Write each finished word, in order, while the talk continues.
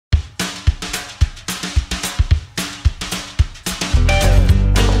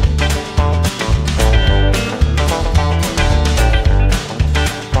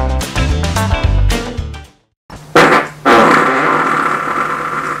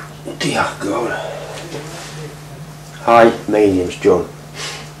Dear God. Hi, my name's John.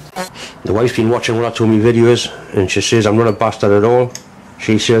 The wife's been watching one or two of my videos and she says I'm not a bastard at all.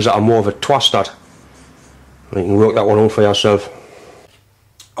 She says that I'm more of a twastard. You can work that one out for yourself.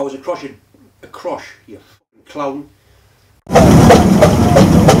 I was a crush, you fucking clown.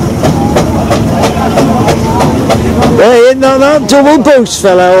 Hey, ain't that double boost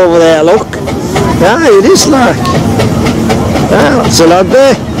fella over there, look. Yeah, it is like. Yeah, that's a lad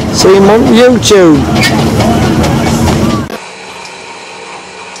there. See him on YouTube.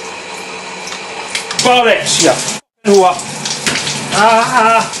 Bollocks, you fucking whore.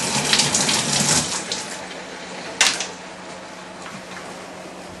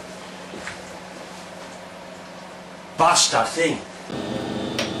 Bastard thing.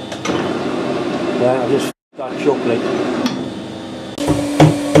 Yeah, I just that chocolate.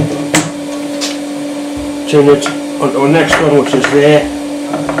 Turn it onto the next one, which is there.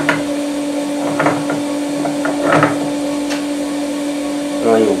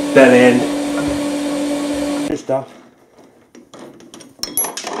 Oh, you bell end. Just that.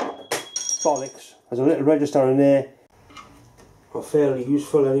 Bollocks. There's a little register in there. Well, fairly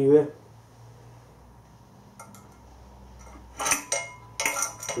useful anyway.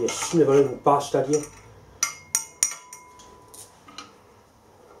 You snivelling bastard, you.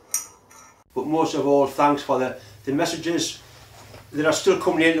 But most of all, thanks for the messages that are still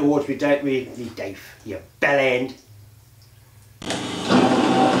coming in towards me, Dave, you bell end.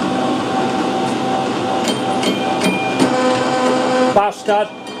 Bastard.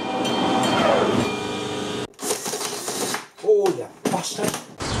 Oh, you bastard.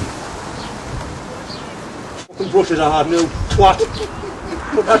 Fucking brushes are hard now, twat.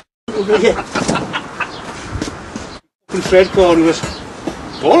 Put that over here. Fucking Fred calling us.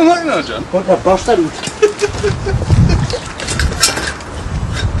 All of that now, John? Put that bastard out.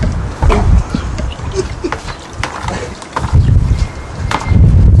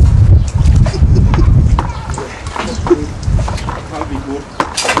 That'll be good.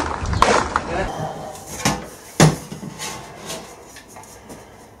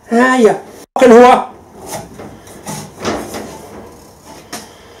 Ah, you fucking whore.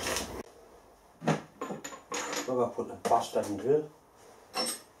 I'll put the bastard in drill.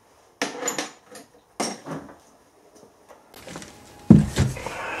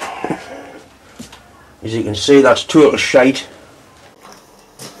 As you can see, that's total shite.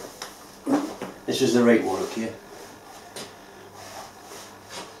 This is the right one, okay?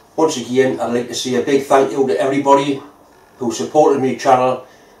 Once again, I'd like to say a big thank you to everybody who supported my channel,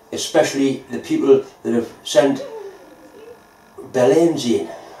 especially the people that have sent bellends in.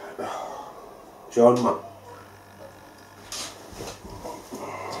 John, man.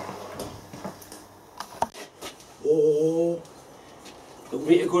 Oh, it would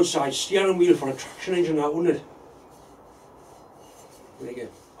make a good size steering wheel for a traction engine, that wouldn't it? Like a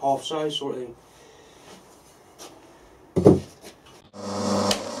half size sort of thing.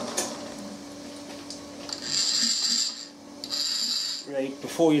 Right,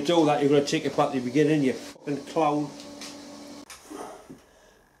 before you do that, you're going to take it back to the beginning, you fucking clown.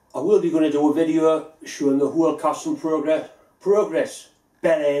 I will be going to do a video showing the whole casting progress,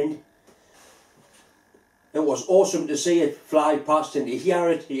 bell end. It was awesome to see it fly past and to hear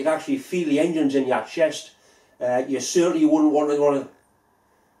it. You could actually feel the engines in your chest. You certainly wouldn't want to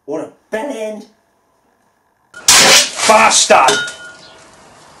a bell end. Bastard!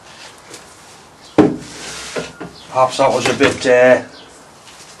 Perhaps that was a bit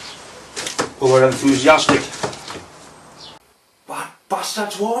over enthusiastic. But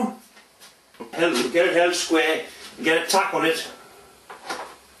bastard's warm. Get it held square and get a tack on it.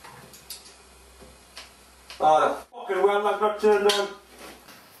 Oh, the fucking well that's not turned on.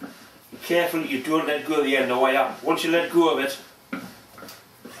 Be careful you don't let go of the end of the wire. Once you let go of it,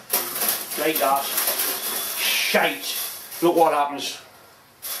 like that, shite, look what happens.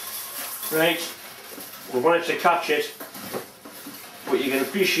 Right, we wanted to catch it, but you can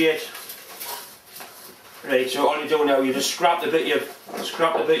appreciate. Right, so all you do now, you just scrap the bit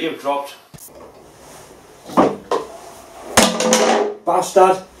you've dropped.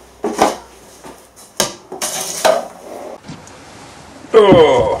 Bastard.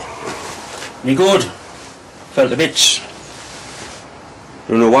 Oh, you good? Felt the bits.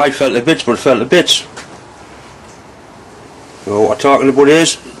 Don't know why I felt the bits, but felt the bits. So what I'm talking about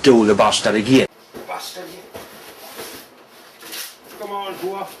is, do the bastard again. Bastard again. Come on,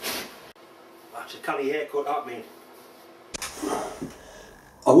 boy. That's a canny haircut, that mean.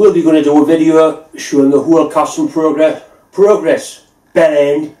 I will be going to do a video showing the whole casting progress, bell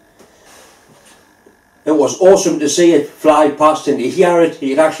end. It was awesome to see it fly past and to hear it.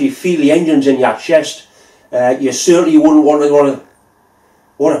 You could actually feel the engines in your chest. You certainly wouldn't want a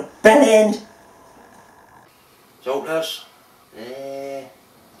bell end. So that's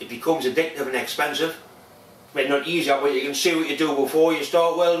it becomes addictive and expensive. But not easy, but you can see what you do before you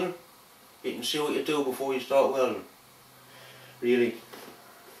start welding. You can see what you do before you start welding. Really.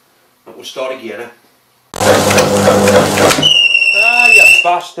 And we'll start again, Ah, you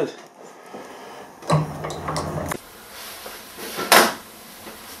bastard.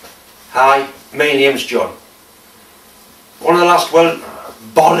 Hi, my name's John. One of the last, well,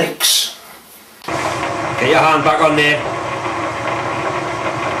 bollocks. Get your hand back on there.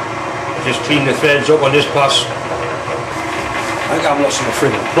 Just clean the threads up on this pass. I think I'm lost in the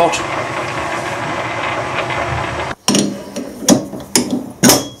friggin' plot.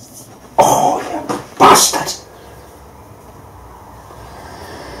 Oh, you bastard!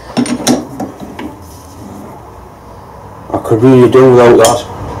 I could really do without that.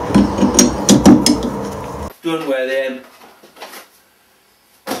 Don't wear them.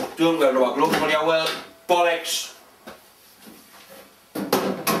 Don't wear rubber gloves when you're well. Bollocks!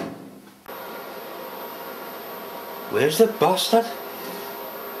 Where's the bastard?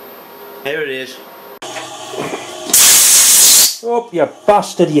 Here it is. Oh, you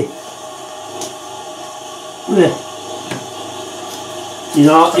bastard, you. You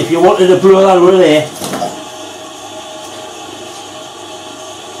know, if you wanted to blow that over there.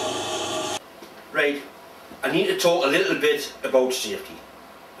 Right, I need to talk a little bit about safety.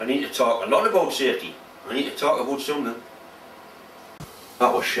 I need to talk a lot about safety. I need to talk about something.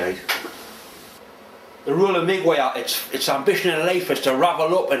 That was shite. The rule of MIG-wire, its ambition in life is to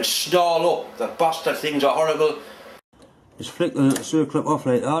ravel up and snarl up. The bastard things are horrible. Just flick the circlip off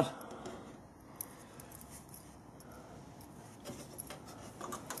like that.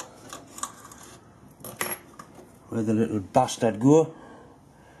 Where'd the little bastard go?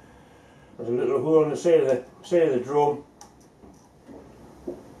 There's a little hole in the side of the drum.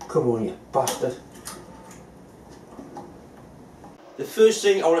 Come on, you bastard. The first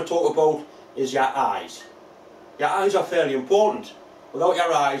thing I want to talk about is your eyes. Your eyes are fairly important. Without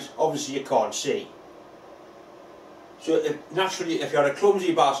your eyes, obviously you can't see. So naturally, if you're a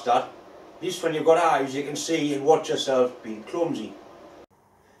clumsy bastard, at least when you've got eyes you can see and watch yourself being clumsy.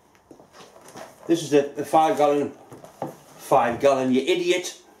 This is the 5 gallon, you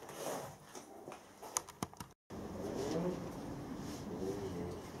idiot.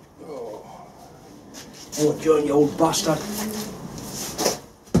 Oh, John, you old bastard.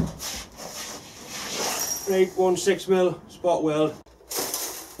 Right, 1 6mm spot weld.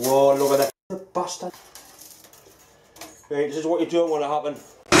 Whoa, look at that bastard. Right, this is what you don't want to happen.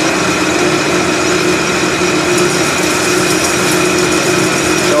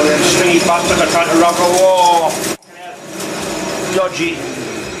 So them stringy bastards are trying to rock a wall. Dodgy.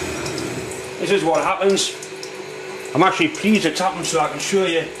 This is what happens. I'm actually pleased it's happened so I can show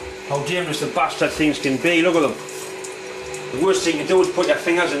you how dangerous the bastard things can be. Look at them. The worst thing you do is put your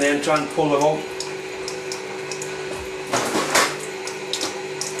fingers in there and try and pull them out.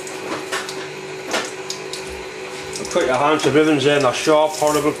 Put your hands to ribbons there and they're sharp,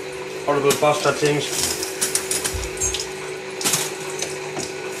 horrible bastard things.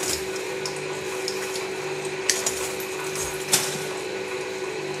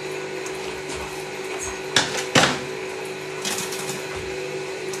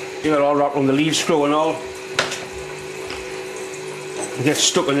 You get all wrapped on the lead screw and all. You get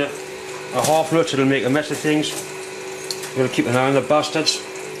stuck in it. A half nut, it'll make a mess of things. You've got to keep an eye on the bastards.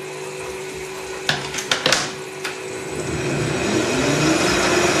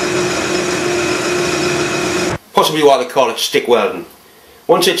 Possibly why they call it stick welding.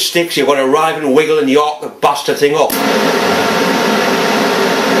 Once it sticks, you've got to arrive and wiggle and york the bastard thing up.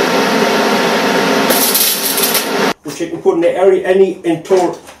 Which you can put in any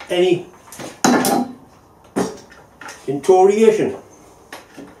intoriation.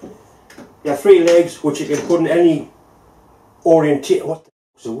 You have 3 legs which you can put in any orientation. What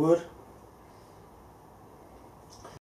the word?